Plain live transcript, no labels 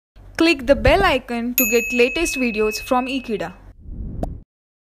Click the bell icon to get latest videos from Ekeeda.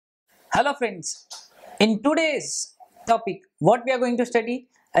 Hello friends, in today's topic what we are going to study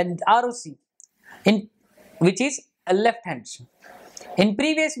and ROC which is a left hand. In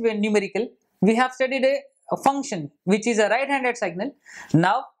previous numerical we have studied a function which is a right handed signal.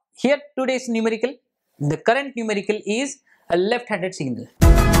 Now here today's numerical, the current numerical is a left handed signal.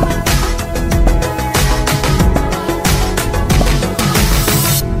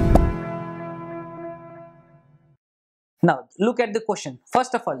 Now look at the question.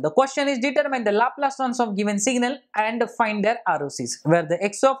 First of all, the question is determine the Laplace transform of given signal and find their ROCs, where the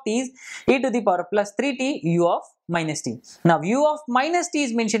x of t is e to the power plus 3t u of minus t. Now u of minus t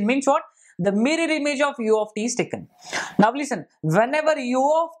is mentioned, means what? The mirror image of u of t is taken. Now listen, whenever u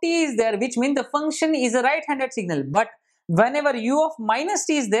of t is there, which means the function is a right handed signal, but whenever u of minus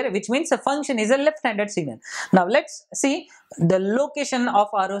t is there, which means the function is a left handed signal. Now let's see the location of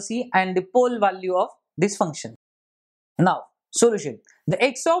ROC and the pole value of this function. Now solution, the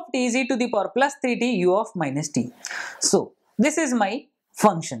x of t is e to the power plus 3t u of minus t. So this is my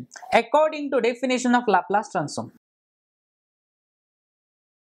function according to definition of Laplace transform.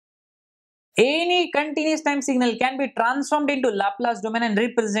 Any continuous time signal can be transformed into Laplace domain and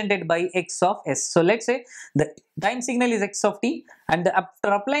represented by x of s. So let's say the time signal is x of t, and after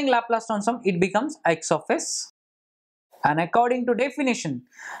applying Laplace transform it becomes x of s. And according to definition,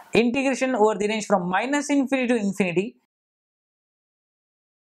 integration over the range from minus infinity to infinity,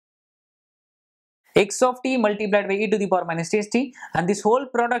 x of t multiplied by e to the power minus st, and this whole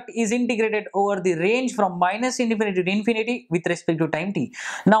product is integrated over the range from minus infinity to infinity with respect to time t.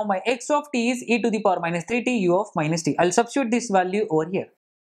 Now my x of t is e to the power minus 3t u of minus t. I'll substitute this value over here.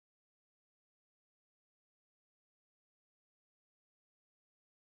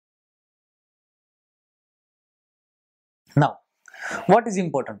 Now what is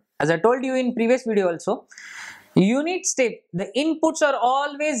important? As I told you in previous video also, unit step, the inputs are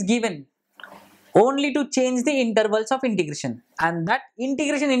always given only to change the intervals of integration, and that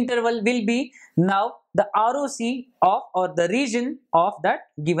integration interval will be now the ROC of or the region of that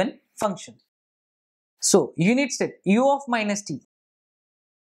given function. So unit step u of minus t,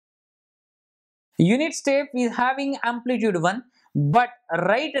 unit step is having amplitude 1, but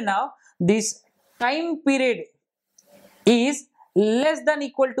right now this time period is less than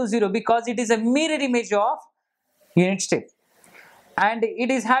equal to 0 because it is a mirror image of unit step, and it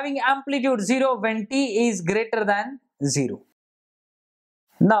is having amplitude 0 when t is greater than 0.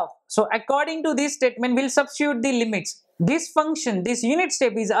 Now, so according to this statement, we'll substitute the limits. This function, this unit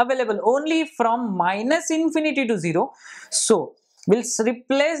step is available only from minus infinity to 0. So, we'll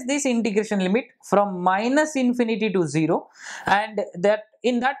replace this integration limit from minus infinity to 0, and that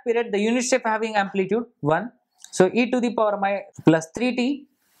in that period the unit step having amplitude 1. So, e to the power plus 3t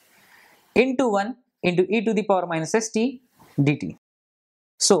into 1 into e to the power minus st dt.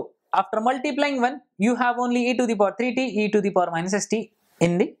 So after multiplying 1, you have only e to the power 3t e to the power minus st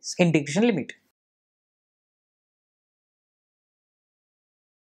in the integration limit.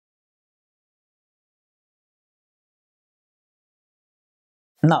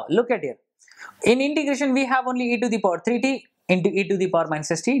 Now look at here. In integration we have only e to the power 3t into e to the power minus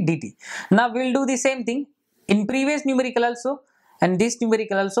st dt. Now we will do the same thing in previous numerical also and this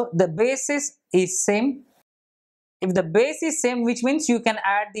numerical also. The basis is same. If the base is same, which means you can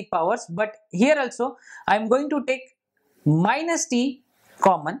add the powers, but here also I am going to take minus t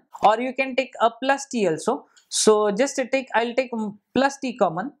common, or you can take a plus t also. So just I'll take plus t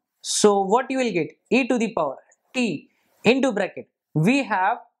common. So what you will get, e to the power t into bracket, we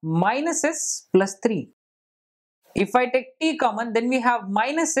have minus s plus 3. If I take t common, then we have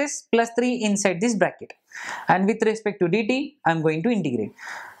minus s plus 3 inside this bracket, and with respect to dt I am going to integrate.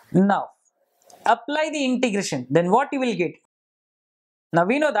 Now apply the integration, then what you will get? Now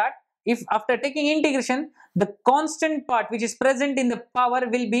we know that if after taking integration, the constant part which is present in the power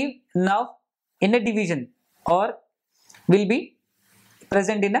will be now in a division or will be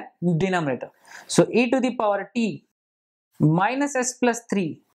present in a denominator. So e to the power t minus s plus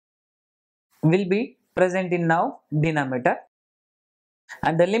 3 will be present in now denominator,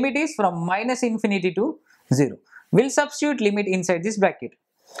 and the limit is from minus infinity to 0. We'll substitute limit inside this bracket.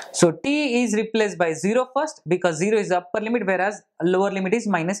 So t is replaced by 0 first because 0 is the upper limit, whereas lower limit is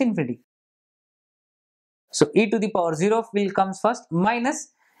minus infinity. So e to the power 0 will comes first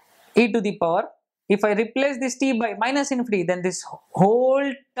minus e to the power. If I replace this t by minus infinity, then this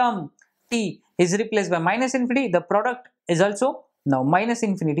whole term t is replaced by minus infinity. The product is also now minus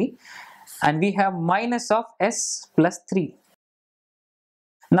infinity, and we have minus of s plus 3.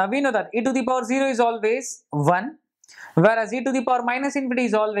 Now we know that e to the power 0 is always 1. whereas e to the power minus infinity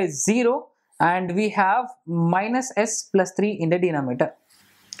is always 0, and we have minus s plus 3 in the denominator.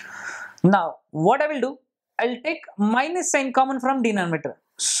 Now what I will do, I'll take minus sign common from denominator.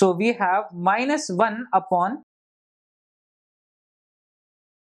 So we have minus 1 upon,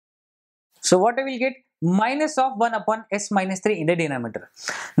 so what I will get, minus of 1 upon s minus 3 in the denominator.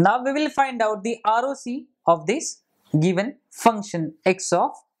 Now we will find out the ROC of this given function x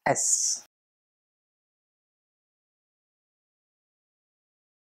of s.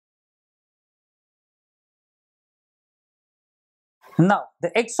 Now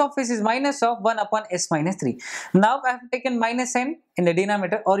the x of s is minus of 1 upon s minus 3. Now I have taken minus sign in the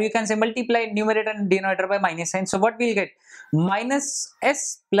denominator, or you can say multiply numerator and denominator by minus sign. So what we will get, minus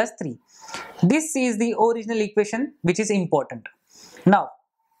s plus 3. This is the original equation which is important. Now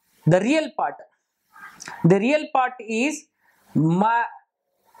the real part is my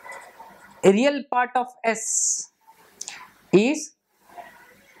real part of s is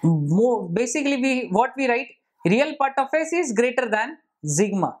more, basically what we write, real part of s is greater than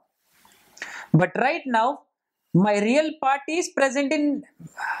sigma, but right now my real part is present in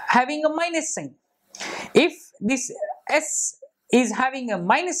having a minus sign. If this s is having a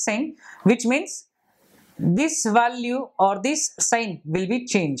minus sign, which means this value or this sign will be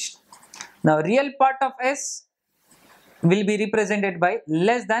changed. Now real part of s will be represented by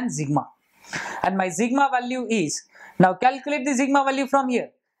less than sigma, and my sigma value is, now calculate the sigma value from here.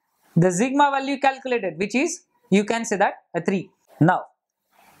 The sigma value calculated, which is, you can say that a 3. Now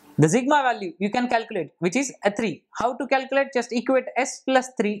the sigma value you can calculate, which is a 3. How to calculate? Just equate s plus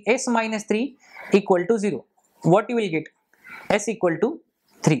 3, s minus 3 equal to 0. What you will get? S equal to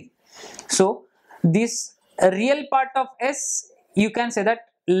 3. So this real part of s, you can say that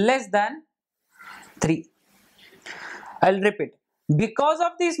less than 3. I'll repeat, because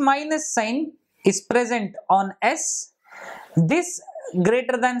of this minus sign is present on s, this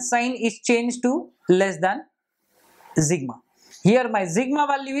greater than sign is changed to less than sigma. Here my sigma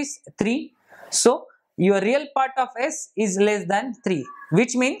value is 3, so your real part of s is less than 3,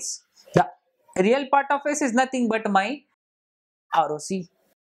 which means the real part of s is nothing but my ROC,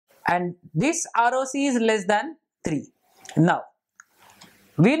 and this ROC is less than 3. Now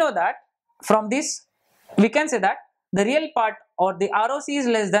we know that from this we can say that the real part or the ROC is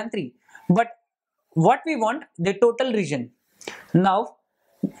less than 3, but what we want, the total region. Now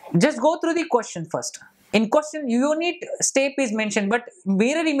just go through the question first. In question unit step is mentioned, but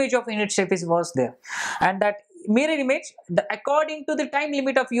mirror image of unit step was there, and that mirror image, according to the time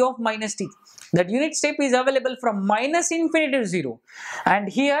limit of u of minus t, that unit step is available from minus infinity to 0, and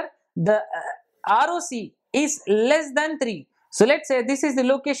here the ROC is less than 3. So let's say this is the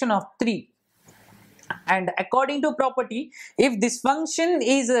location of 3, and according to property, if this function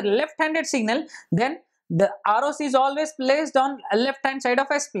is a left-handed signal, then the ROC is always placed on a left-hand side of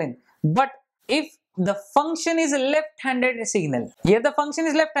s-plane. But if the function is a left-handed signal, here the function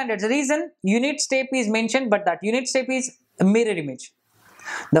is left-handed, the reason unit step is mentioned, but that unit step is a mirror image.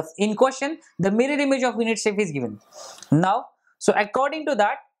 In question, the mirror image of unit step is given. Now, so according to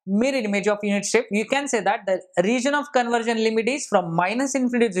that mirror image of unit step, you can say that the region of convergence limit is from minus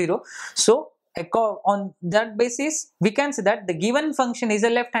infinity to 0. So on that basis, we can say that the given function is a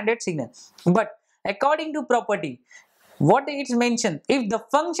left-handed signal. But according to property, what it's mentioned, if the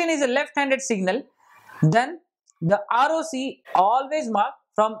function is a left-handed signal, then the ROC always marked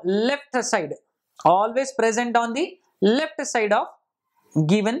from left side, always present on the left side of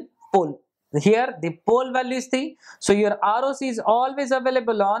given pole. Here the pole value is 3, so your ROC is always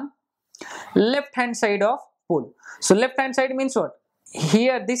available on left hand side of pole. So left hand side means what?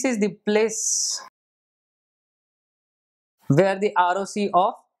 Here this is the place where the ROC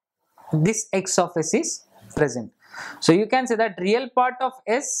of this x of s is present. So you can say that real part of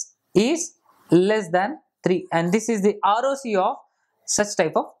s is less than 3, and this is the ROC of such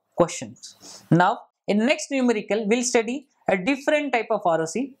type of questions. Now in next numerical we'll study a different type of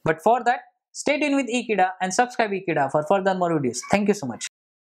ROC, but for that stay tuned with Ekeeda and subscribe Ekeeda for further more videos. Thank you so much.